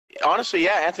Honestly,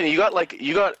 yeah, Anthony, you got like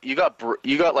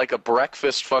a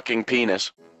breakfast fucking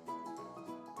penis.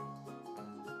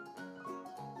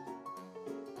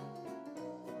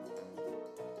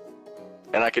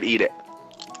 And I could eat it.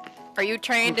 Are you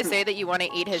trying to say that you want to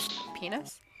eat his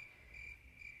penis?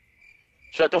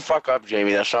 Shut the fuck up,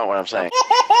 Jamie. That's not what I'm saying.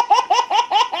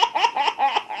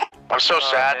 I'm so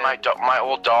sad. My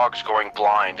old dog's going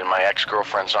blind, and my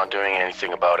ex-girlfriend's not doing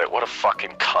anything about it. What a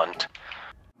fucking cunt.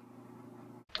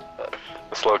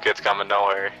 This little kid's coming. Don't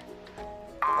worry.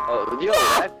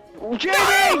 Jamie!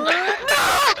 No!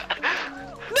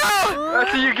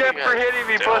 That's what you get for hitting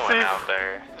me, pussy. Out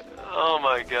there. Oh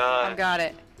my god. I got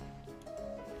it.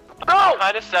 No! I'm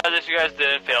kinda sad that you guys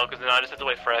didn't fail, because now I just have to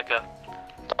wait for Eka.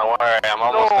 Don't worry, I'm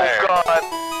almost there. Oh god.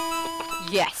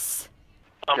 Yes.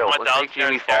 Yo, let's make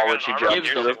Jamie fall when she jumps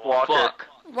to the walker.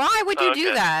 Why would you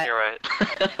do that? You're right.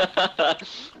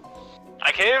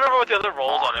 I can't even remember what the other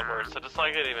rolls on it were, so just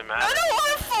like it didn't even matter. I don't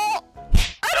want to fall!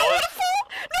 I don't want to fall!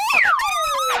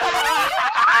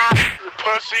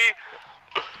 No! Pussy!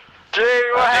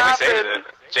 Jamie, what happened? Jamie saved it.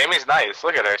 Jamie's nice.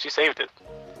 Look at her. She saved it.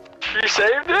 She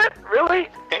saved it? Really?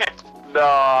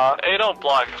 Nah. Hey, don't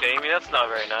block Jamie. That's not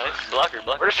very nice. Block her,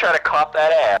 block her. We're just trying to cop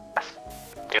that ass.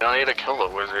 You don't need to kill the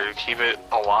wizard. Keep it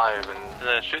alive and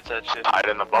then it shoots that shit. Hide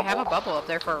in the bubble. I have a bubble up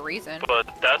there for a reason. But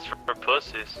that's for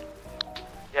pussies.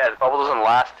 Yeah, the bubble doesn't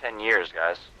last 10 years,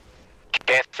 guys.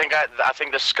 I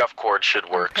think the scuff cord should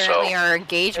work. Apparently so. our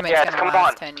engagement's gonna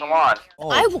last 10 years. Come on.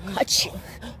 Oh. I will cut you.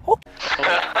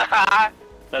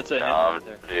 That's a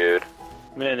hit, dude.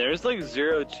 Man, there's like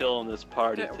zero chill in this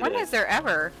party today. When is there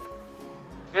ever?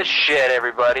 Good shit,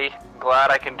 everybody.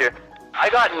 Glad I can do. I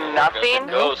got nothing.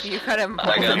 Nope, you got him.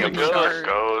 I got the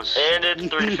ghost. And it's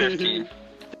 3:15.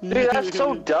 Dude, that's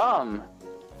so dumb.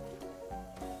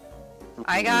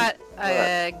 I got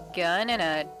a gun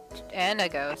and a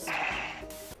ghost.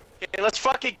 Okay, let's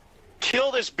fucking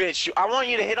kill this bitch. I want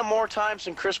you to hit him more times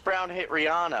than Chris Brown hit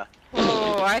Rihanna.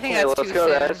 Oh, I think that's too soon.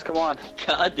 Let's go, guys. Come on.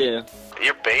 God damn.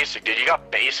 You're basic, dude. You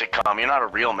got basic cum. You're not a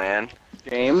real man.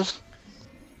 James,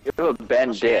 you have a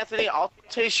bend dick. Anthony, I'll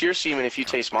taste your semen if you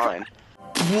taste mine.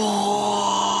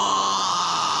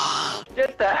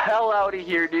 Get the hell out of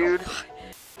here, dude.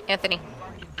 Anthony,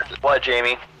 What,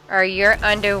 Jamie? are your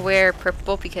underwear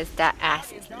purple because that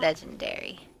ass is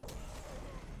legendary?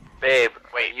 Babe,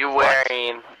 wait, you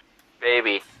wearing...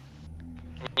 Baby,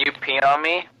 can you pee on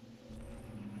me?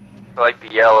 I like the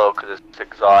yellow because it's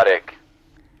exotic.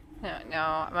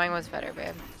 No, mine was better,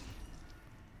 babe.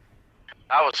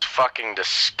 That was fucking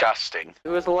disgusting. It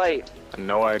was late.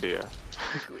 No idea.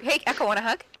 Hey, Echo, want a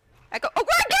hug? Echo, oh,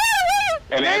 what?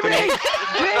 And Jamie!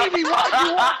 Jamie, why'd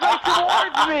you walk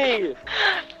right towards me?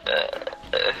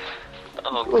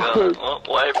 Oh god,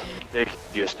 what? It's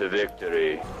just a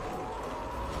victory.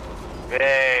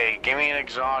 Hey, give me an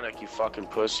exotic, you fucking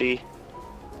pussy.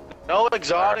 No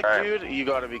exotic, Alright. dude? You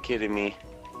gotta be kidding me.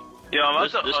 Yo, I'm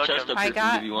about This chest up I here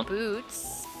got if you want.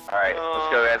 boots. Alright, let's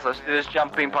go guys, let's do this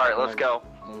jumping part, let's go.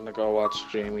 I'm gonna go watch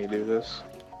Jamie do this.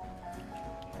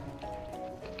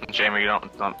 Jamie, you're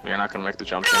not gonna make the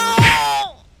jump, Jamie.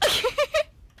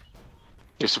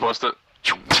 You're supposed to...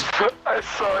 I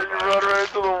saw you run right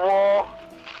to the wall.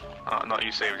 No,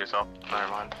 you saved yourself. Never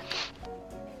mind.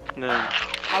 No.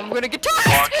 I'm gonna get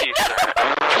tired. Lucky, sir.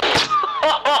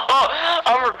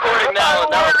 I'm recording now,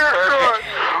 and that was perfect.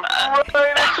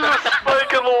 Right into the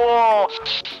spike in the wall.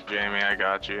 Jamie, I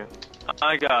got you.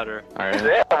 I got her. Alright.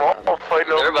 Damn, I'm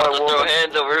fighting over my wall. Throw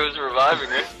hands over who's reviving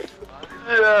her.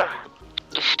 Yeah.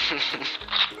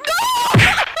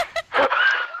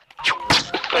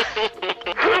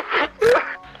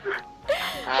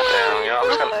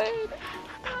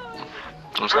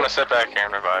 I'm just gonna sit back here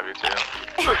and revive you too.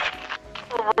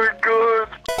 Oh my god.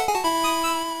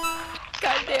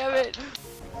 God damn it.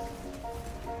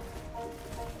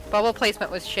 Bubble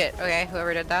placement was shit, okay?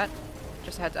 Whoever did that,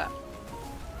 just a heads up.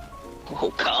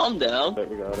 Oh, calm down. Okay,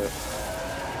 we got it.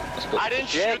 I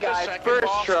didn't Yeah, shoot guys, the second first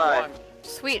boss try. one.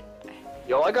 Sweet.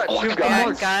 Yo, I got two I got a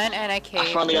guns. gun and a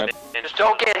cage. Just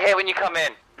don't get hit when you come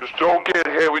in. Just don't get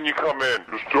hit when you come in.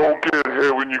 Just don't get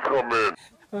hit when you come in.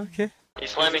 Okay.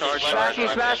 He's slamming,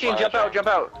 Smashing, jump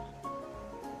out.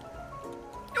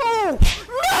 Oh!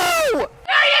 No!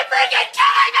 Are you freaking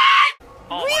killing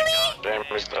me? Really? Damn,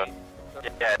 he's done.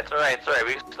 Yeah, it's alright,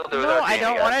 we can still do it No, without I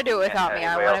don't want to do it without me.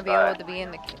 I want to be able to be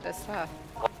in the stuff.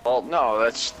 Well, no,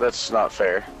 that's not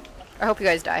fair. I hope you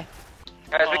guys die.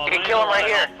 Guys, we can kill him right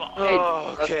here.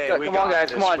 Oh, okay, Come on,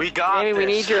 guys, come on. We got Jamie, this. we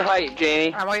need your height,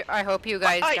 Jamie. I hope you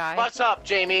guys Hey, die. what's up,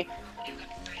 Jamie?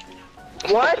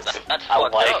 What? I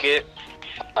like it.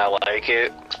 I like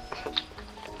it.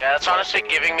 Yeah, it's honestly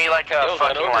giving me like a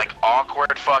fucking like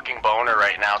awkward fucking boner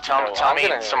right now. Tell me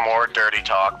some more dirty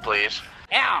talk, please.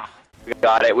 Yeah. We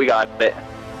got it. We got it.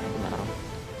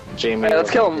 Jamie, hey,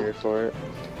 let's kill him. Here for it.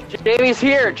 Jamie's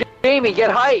here. Jamie, get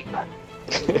hype.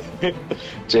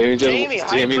 Jamie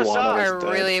won. I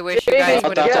really wish you guys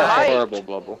would have get died. hype. Horrible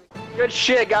bubble. Good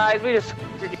shit, guys. We just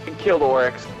freaking killed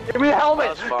Oryx. Give me the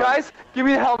helmet, guys. Give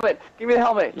me the helmet. Give me the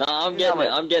helmet. No, I'm getting it.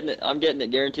 I'm getting it. I'm getting it,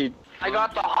 guaranteed. I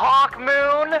got the Hawk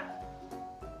Moon.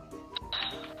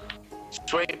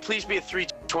 Wait, please be a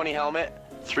 320 helmet.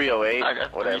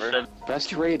 308, whatever.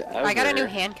 Best raid ever. I got a new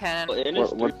hand cannon.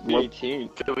 What? 318.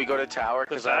 Could we go to tower? The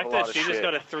Because I have fact a lot that of she just shit.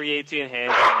 got a 318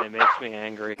 hand cannon, it makes me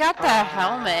angry. I got the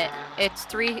helmet. It's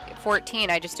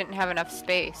 314. I just didn't have enough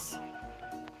space.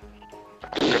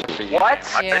 What?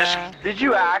 Yeah. Did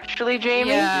you actually,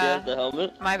 Jamie? You Yeah. have the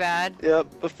helmet? My bad.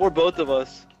 Yep, before both of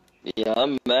us. Yeah,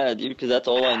 I'm mad, dude, because that's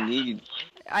all I need.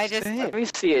 I just. Let me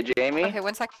see it, Jamie. Okay,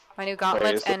 one sec. My new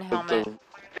gauntlets and helmet.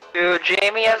 Dude,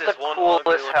 Jamie has the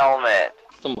coolest helmet.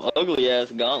 Some ugly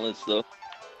ass gauntlets, though.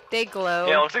 They glow.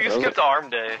 Yeah, looks like you skipped arm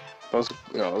day. Those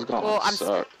gone. Well,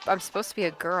 suck. I'm supposed to be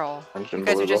a girl. Engine You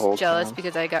guys blue are the whole just jealous time.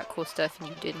 because I got cool stuff and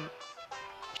you didn't.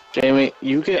 Jamie,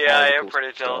 you get. Yeah, all I the am cool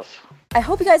pretty stuff. jealous. I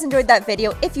hope you guys enjoyed that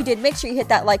video. If you did, make sure you hit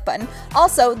that like button.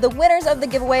 Also, the winners of the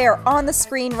giveaway are on the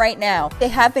screen right now. They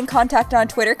have been contacted on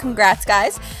Twitter. Congrats,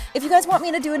 guys. If you guys want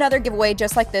me to do another giveaway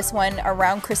just like this one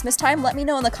around Christmas time, let me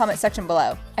know in the comment section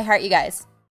below. I heart you guys.